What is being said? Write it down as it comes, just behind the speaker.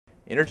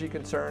Energy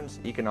concerns,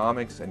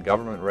 economics, and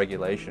government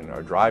regulation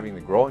are driving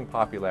the growing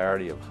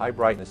popularity of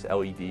high-brightness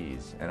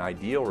LEDs, an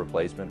ideal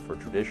replacement for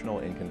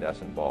traditional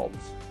incandescent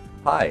bulbs.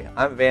 Hi,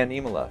 I'm Van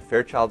Niemela,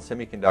 Fairchild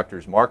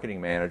Semiconductor's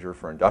Marketing Manager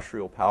for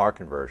Industrial Power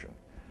Conversion.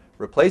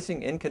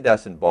 Replacing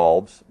incandescent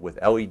bulbs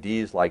with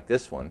LEDs like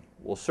this one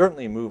will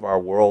certainly move our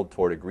world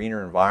toward a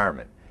greener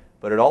environment,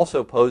 but it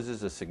also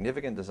poses a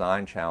significant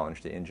design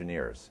challenge to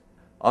engineers.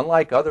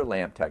 Unlike other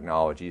lamp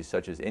technologies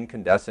such as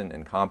incandescent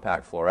and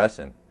compact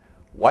fluorescent,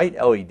 white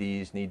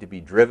LEDs need to be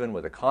driven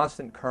with a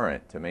constant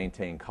current to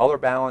maintain color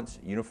balance,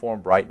 uniform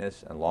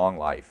brightness, and long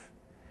life.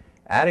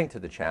 Adding to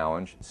the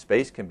challenge,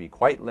 space can be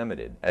quite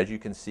limited, as you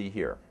can see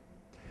here.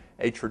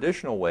 A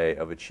traditional way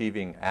of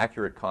achieving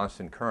accurate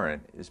constant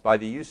current is by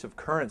the use of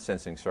current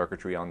sensing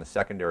circuitry on the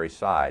secondary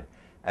side,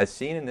 as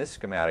seen in this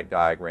schematic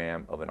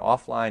diagram of an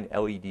offline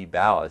LED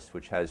ballast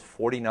which has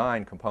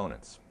 49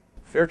 components.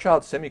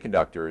 Fairchild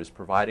Semiconductor is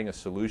providing a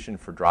solution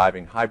for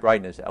driving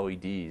high-brightness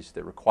LEDs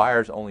that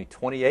requires only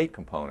 28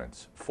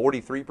 components,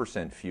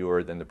 43%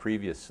 fewer than the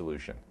previous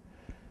solution.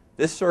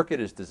 This circuit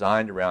is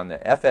designed around the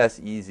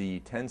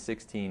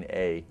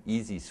FSEZ1016A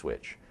easy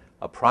switch,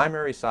 a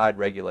primary side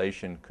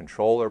regulation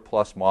controller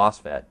plus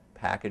MOSFET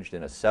packaged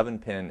in a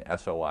 7-pin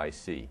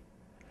SOIC.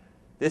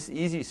 This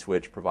easy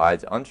switch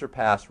provides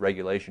unsurpassed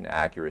regulation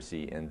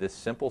accuracy in this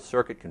simple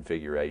circuit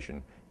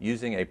configuration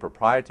using a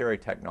proprietary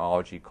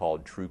technology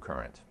called true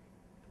current.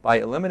 By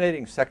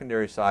eliminating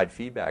secondary side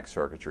feedback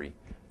circuitry,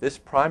 this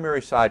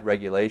primary side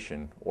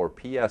regulation, or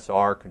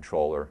PSR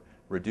controller,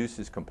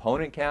 reduces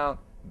component count,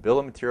 bill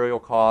of material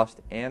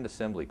cost, and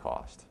assembly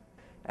cost.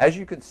 As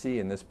you can see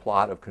in this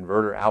plot of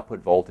converter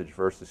output voltage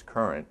versus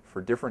current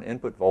for different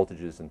input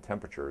voltages and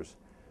temperatures,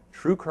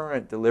 true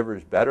current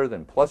delivers better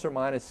than plus or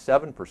minus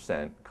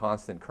 7%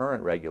 constant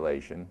current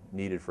regulation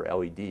needed for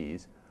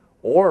LEDs,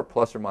 or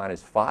plus or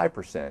minus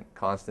 5%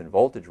 constant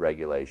voltage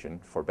regulation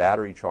for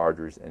battery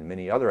chargers and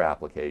many other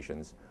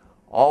applications,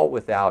 all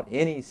without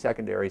any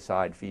secondary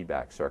side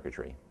feedback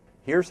circuitry.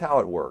 Here's how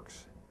it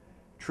works.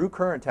 True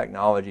current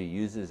technology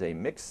uses a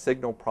mixed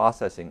signal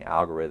processing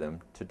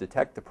algorithm to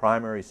detect the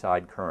primary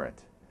side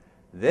current.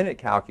 Then it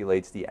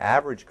calculates the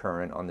average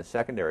current on the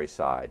secondary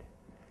side.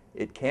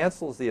 It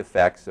cancels the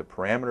effects of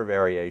parameter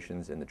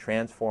variations in the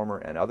transformer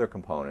and other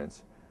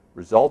components,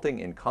 resulting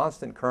in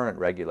constant current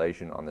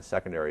regulation on the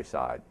secondary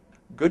side.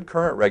 Good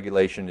current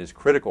regulation is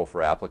critical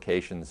for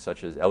applications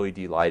such as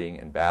LED lighting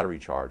and battery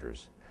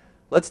chargers.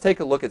 Let's take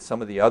a look at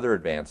some of the other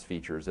advanced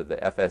features of the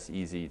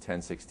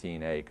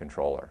FSEZ1016A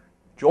controller.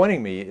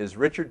 Joining me is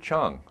Richard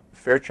Chung,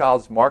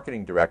 Fairchild's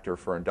Marketing Director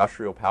for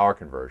Industrial Power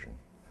Conversion.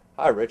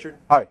 Hi, Richard.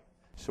 Hi.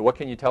 So what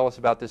can you tell us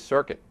about this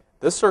circuit?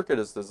 This circuit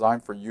is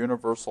designed for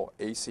universal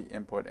AC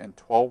input and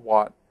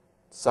 12-watt,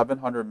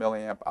 700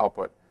 milliamp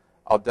output.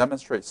 I'll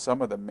demonstrate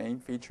some of the main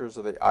features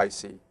of the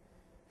IC.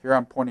 Here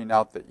I'm pointing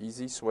out the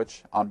easy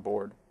switch on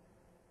board,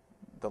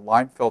 the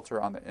line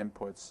filter on the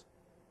inputs,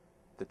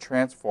 the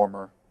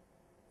transformer,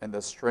 and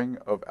the string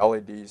of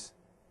LEDs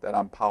that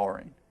I'm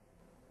powering.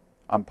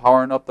 I'm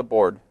powering up the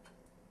board.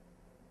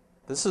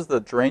 This is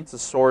the drain to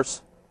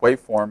source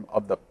waveform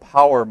of the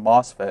power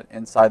MOSFET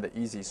inside the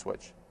easy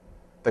switch.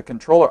 The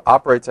controller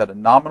operates at a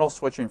nominal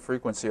switching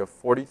frequency of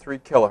 43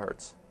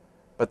 kilohertz,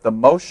 but the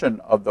motion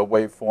of the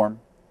waveform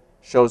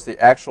shows the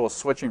actual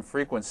switching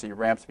frequency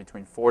ramps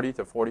between 40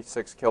 to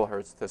 46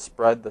 kilohertz to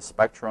spread the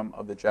spectrum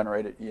of the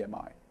generated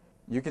EMI.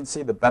 You can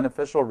see the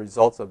beneficial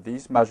results of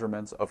these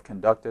measurements of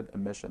conducted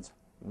emissions,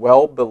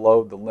 well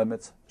below the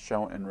limits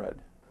shown in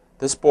red.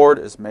 This board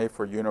is made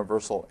for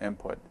universal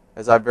input.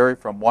 As I vary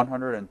from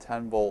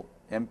 110 volt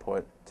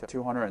input to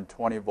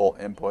 220 volt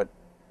input,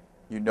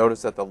 you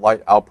notice that the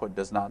light output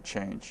does not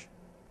change.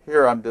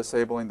 Here I'm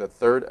disabling the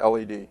third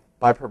LED.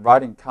 By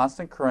providing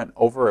constant current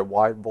over a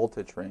wide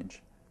voltage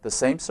range, the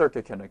same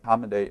circuit can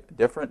accommodate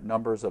different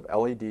numbers of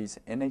LEDs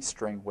in a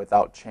string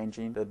without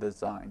changing the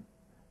design.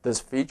 This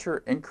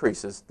feature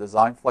increases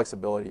design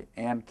flexibility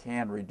and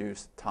can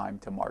reduce time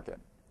to market.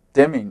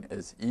 Dimming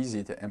is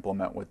easy to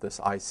implement with this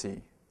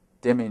IC.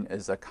 Dimming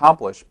is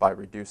accomplished by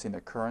reducing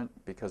the current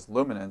because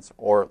luminance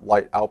or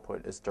light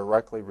output is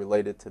directly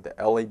related to the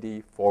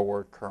LED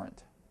forward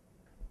current.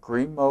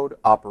 Green mode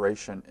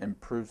operation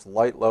improves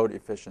light load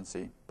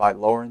efficiency by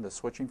lowering the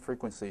switching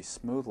frequency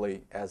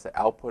smoothly as the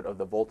output of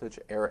the voltage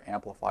air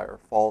amplifier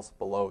falls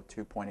below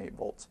 2.8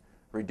 volts,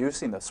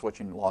 reducing the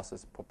switching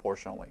losses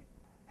proportionally.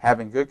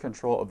 Having good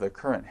control of the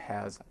current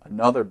has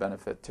another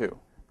benefit too.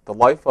 The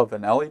life of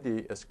an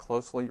LED is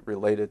closely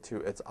related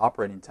to its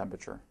operating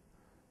temperature,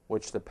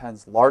 which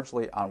depends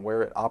largely on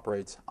where it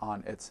operates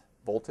on its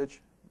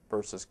voltage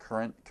versus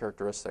current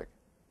characteristic,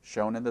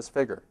 shown in this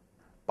figure.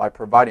 By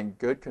providing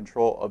good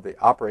control of the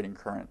operating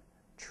current,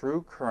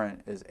 true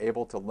current is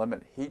able to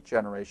limit heat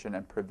generation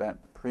and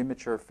prevent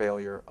premature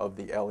failure of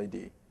the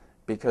LED.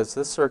 Because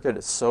this circuit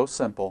is so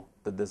simple,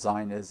 the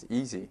design is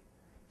easy.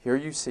 Here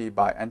you see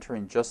by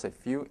entering just a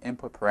few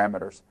input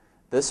parameters,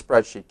 this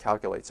spreadsheet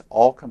calculates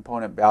all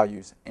component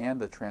values and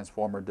the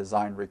transformer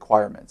design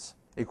requirements.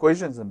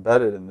 Equations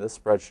embedded in this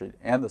spreadsheet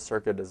and the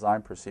circuit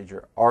design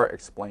procedure are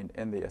explained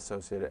in the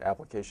associated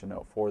application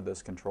note for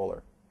this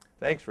controller.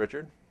 Thanks,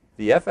 Richard.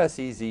 The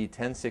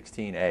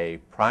FSEZ1016A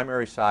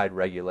primary side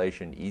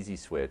regulation easy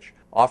switch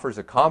offers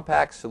a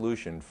compact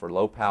solution for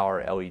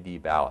low-power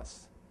LED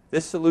ballasts.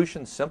 This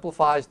solution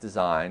simplifies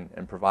design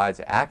and provides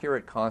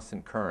accurate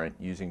constant current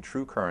using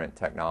true current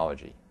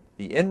technology.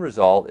 The end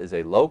result is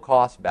a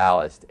low-cost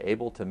ballast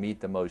able to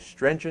meet the most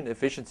stringent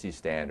efficiency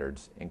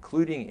standards,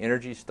 including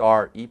ENERGY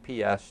STAR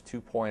EPS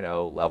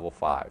 2.0 Level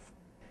 5.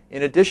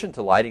 In addition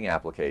to lighting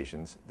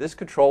applications, this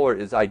controller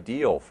is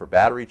ideal for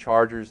battery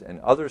chargers and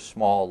other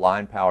small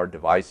line-powered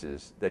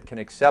devices that can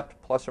accept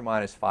plus or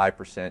minus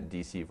 5%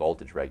 DC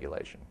voltage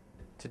regulation.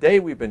 Today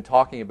we've been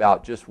talking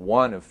about just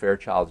one of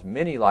Fairchild's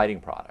many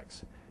lighting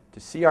products. To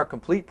see our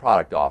complete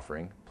product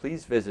offering,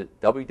 please visit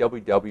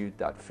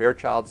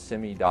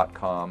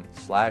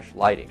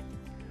www.fairchildsemi.com/lighting.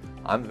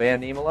 I'm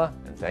Van Niemela,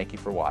 and thank you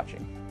for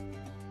watching.